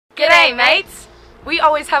G'day mates! We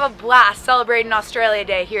always have a blast celebrating Australia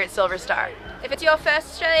Day here at SilverStar. If it's your first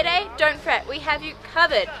Australia Day, don't fret, we have you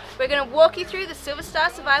covered. We're going to walk you through the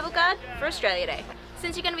SilverStar Survival Guide for Australia Day.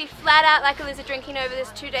 Since you're going to be flat out like a lizard drinking over this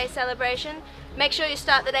 2-day celebration, make sure you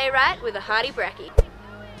start the day right with a hearty brekkie.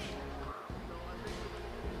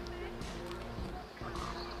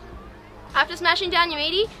 After smashing down your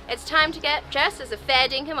meaty, it's time to get dressed as a fair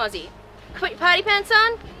dinkum Aussie. Put your party pants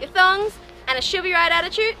on, your thongs, and a she'll be right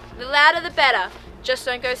attitude. The louder the better, just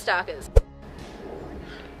don't go starkers.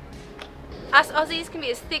 Us Aussies can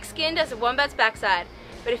be as thick-skinned as a wombat's backside,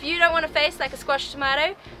 but if you don't want to face like a squashed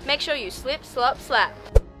tomato, make sure you slip, slop, slap.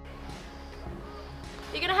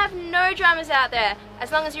 You're going to have no dramas out there,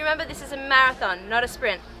 as long as you remember this is a marathon, not a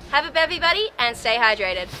sprint. Have a bevy buddy and stay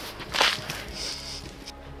hydrated.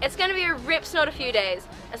 It's going to be a rip snort a few days.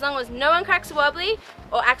 As long as no one cracks a wobbly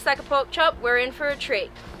or acts like a pork chop, we're in for a treat.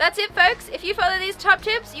 That's it folks, if you follow these top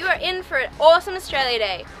tips, you are in for an awesome Australia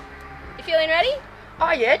Day. You feeling ready?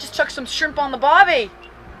 Oh yeah, just chuck some shrimp on the barbie.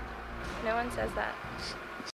 No one says that.